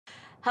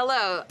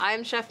Hello,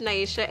 I'm Chef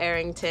Nyesha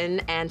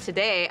Arrington, and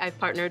today I've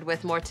partnered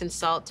with Morton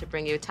Salt to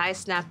bring you Thai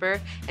snapper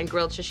and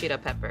grilled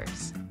shishito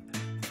peppers.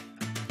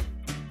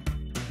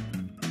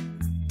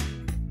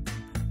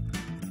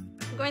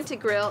 I'm going to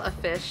grill a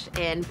fish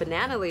in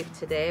banana leaf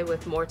today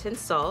with Morton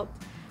Salt.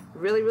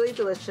 Really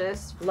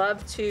delicious.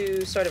 Love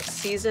to sort of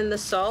season the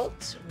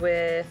salt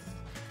with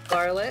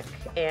garlic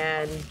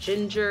and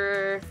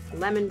ginger,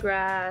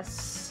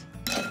 lemongrass,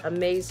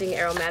 amazing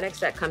aromatics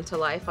that come to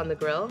life on the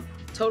grill.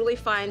 Totally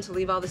fine to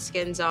leave all the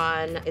skins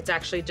on. It's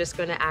actually just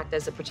going to act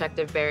as a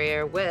protective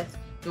barrier with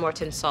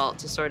Morton Salt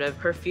to sort of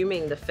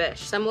perfuming the fish.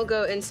 Some will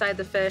go inside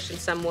the fish and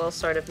some will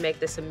sort of make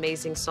this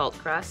amazing salt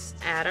crust.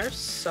 Add our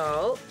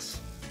salt.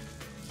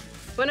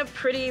 Want a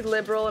pretty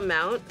liberal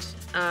amount.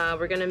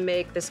 We're gonna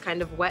make this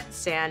kind of wet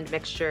sand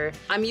mixture.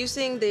 I'm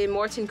using the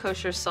Morton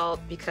kosher salt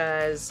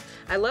because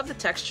I love the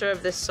texture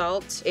of this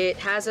salt. It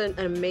has an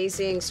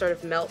amazing sort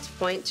of melt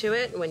point to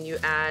it when you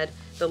add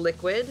the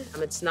liquid.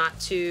 It's not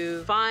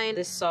too fine.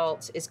 This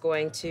salt is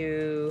going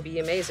to be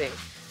amazing.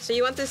 So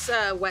you want this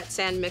wet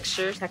sand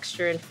mixture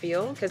texture and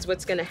feel, because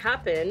what's gonna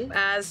happen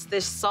as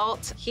this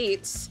salt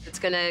heats, it's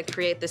gonna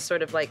create this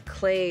sort of like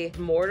clay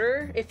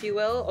mortar, if you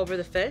will, over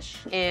the fish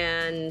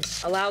and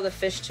allow the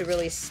fish to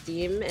really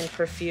steam and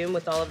perfume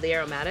with all of the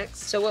aromatics.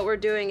 So what we're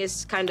doing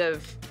is kind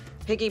of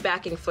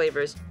piggybacking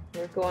flavors.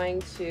 We're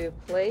going to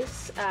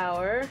place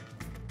our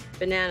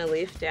banana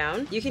leaf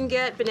down. You can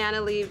get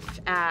banana leaf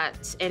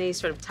at any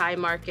sort of Thai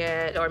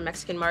market or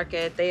Mexican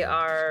market. They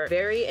are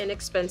very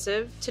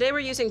inexpensive. Today we're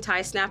using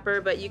Thai snapper,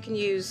 but you can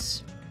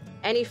use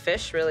any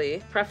fish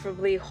really,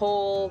 preferably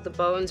whole. The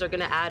bones are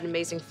gonna add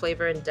amazing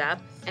flavor and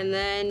depth. And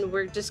then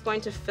we're just going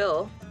to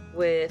fill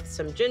with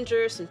some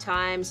ginger, some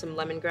thyme, some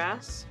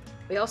lemongrass.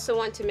 We also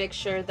want to make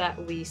sure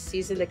that we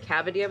season the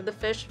cavity of the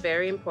fish,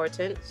 very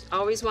important.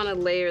 Always wanna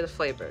layer the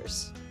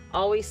flavors.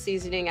 Always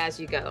seasoning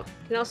as you go.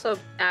 You can also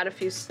add a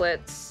few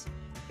slits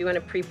if you want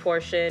to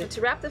pre-portion.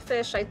 To wrap the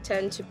fish, I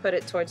tend to put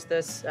it towards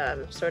this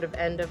sort of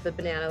end of the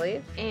banana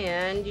leaf,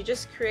 and you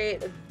just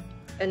create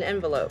an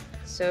envelope.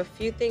 So a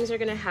few things are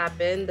going to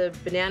happen. The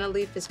banana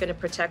leaf is going to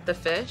protect the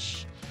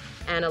fish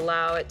and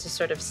allow it to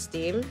sort of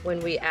steam when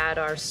we add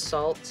our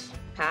salt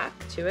pack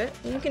to it.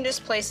 And you can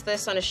just place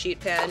this on a sheet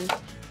pan.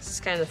 This is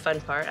kind of the fun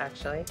part,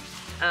 actually.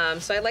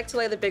 So I like to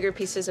lay the bigger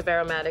pieces of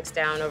aromatics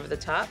down over the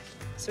top.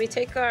 So we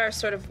take our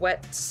sort of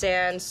wet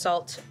sand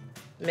salt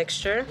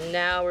mixture.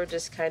 Now we're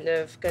just kind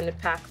of going to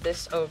pack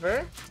this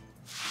over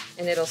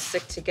and it'll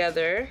stick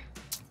together.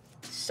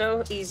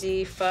 So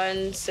easy,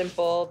 fun,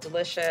 simple,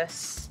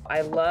 delicious.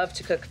 I love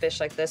to cook fish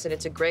like this and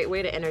it's a great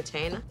way to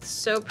entertain.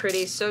 So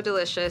pretty, so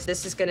delicious.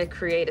 This is going to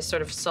create a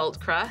sort of salt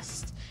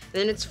crust. And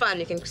then it's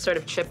fun, you can sort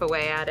of chip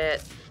away at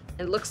it.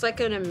 It looks like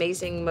an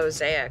amazing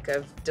mosaic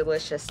of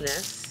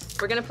deliciousness.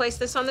 We're going to place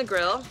this on the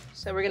grill.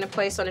 So we're going to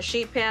place on a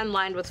sheet pan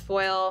lined with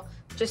foil,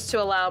 just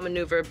to allow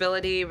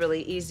maneuverability,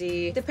 really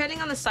easy.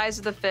 Depending on the size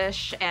of the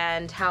fish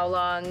and how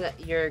long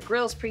your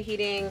grill's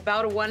preheating,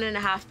 about a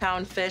 1.5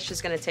 pound fish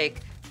is gonna take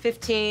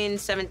 15,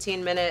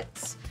 17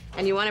 minutes,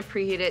 and you wanna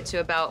preheat it to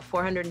about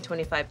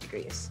 425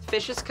 degrees.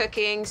 Fish is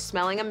cooking,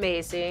 smelling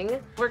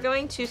amazing. We're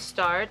going to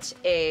start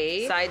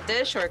a side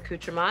dish or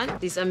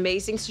accoutrement. These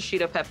amazing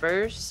shishito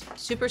peppers,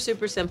 super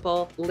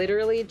simple,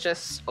 literally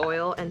just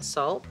oil and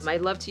salt. I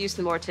love to use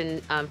the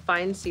Morton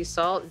fine sea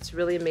salt. It's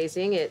really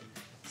amazing. It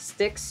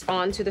sticks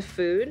onto the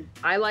food.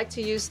 I like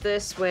to use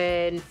this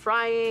when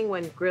frying,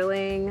 when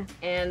grilling,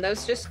 and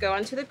those just go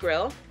onto the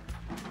grill.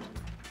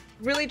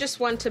 Really just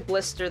want to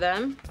blister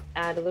them.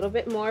 Add a little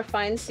bit more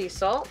fine sea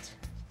salt.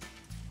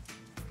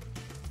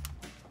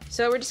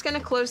 So we're just gonna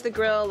close the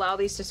grill, allow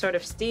these to sort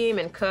of steam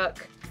and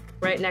cook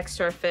right next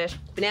to our fish.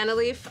 Banana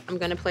leaf, I'm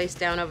gonna place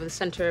down over the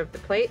center of the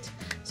plate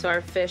so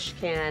our fish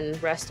can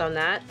rest on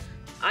that.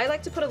 I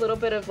like to put a little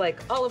bit of like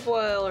olive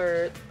oil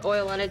or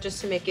oil on it just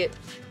to make it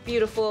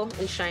beautiful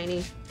and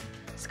shiny.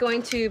 It's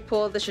going to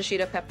pull the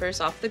shishito peppers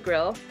off the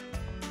grill.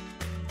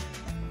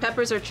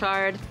 Peppers are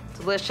charred,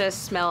 delicious,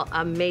 smell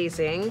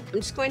amazing. I'm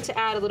just going to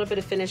add a little bit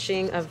of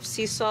finishing of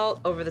sea salt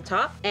over the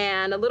top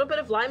and a little bit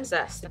of lime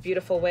zest. A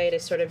beautiful way to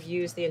sort of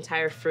use the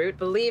entire fruit.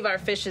 Believe our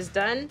fish is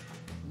done.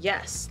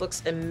 Yes,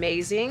 looks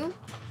amazing.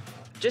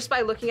 Just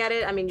by looking at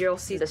it, I mean, you'll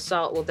see the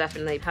salt will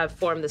definitely have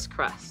formed this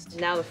crust.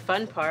 Now the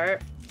fun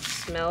part.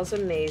 Smells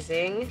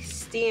amazing.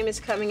 Steam is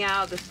coming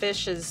out. The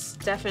fish is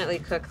definitely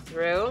cooked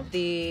through.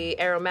 The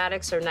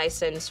aromatics are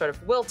nice and sort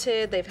of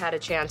wilted. They've had a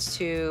chance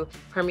to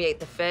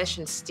permeate the fish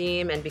and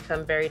steam and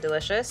become very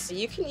delicious.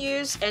 You can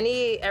use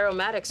any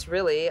aromatics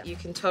really. You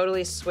can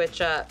totally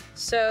switch up.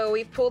 So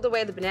we pulled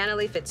away the banana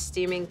leaf. It's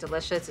steaming,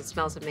 delicious. It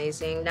smells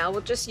amazing. Now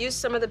we'll just use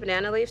some of the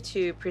banana leaf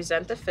to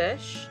present the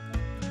fish.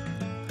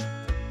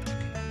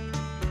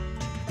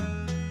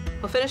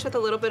 We'll finish with a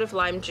little bit of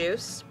lime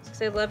juice.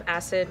 They love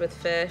acid with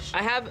fish.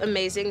 I have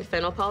amazing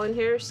fennel pollen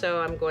here,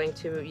 so I'm going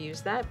to use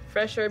that.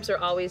 Fresh herbs are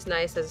always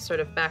nice as a sort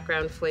of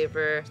background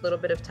flavor. A little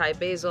bit of Thai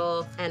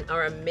basil and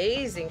our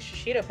amazing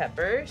shishito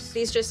peppers.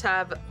 These just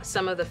have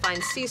some of the fine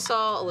sea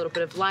salt, a little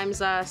bit of lime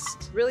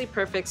zest. Really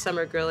perfect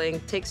summer grilling.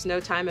 Takes no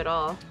time at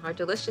all. Our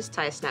delicious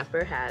Thai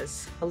snapper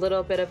has a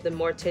little bit of the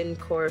Morton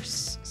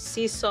coarse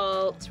sea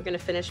salt. We're gonna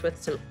finish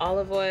with some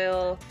olive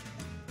oil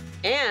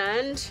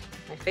and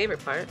my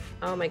favorite part.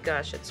 Oh my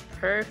gosh, it's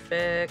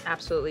perfect.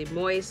 Absolutely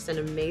moist and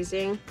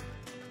amazing.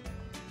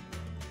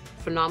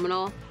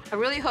 Phenomenal. I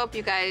really hope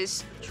you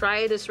guys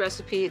try this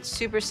recipe. It's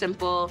super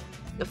simple,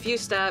 a few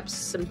steps,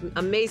 some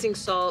amazing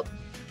salt,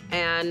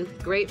 and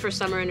great for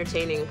summer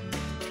entertaining.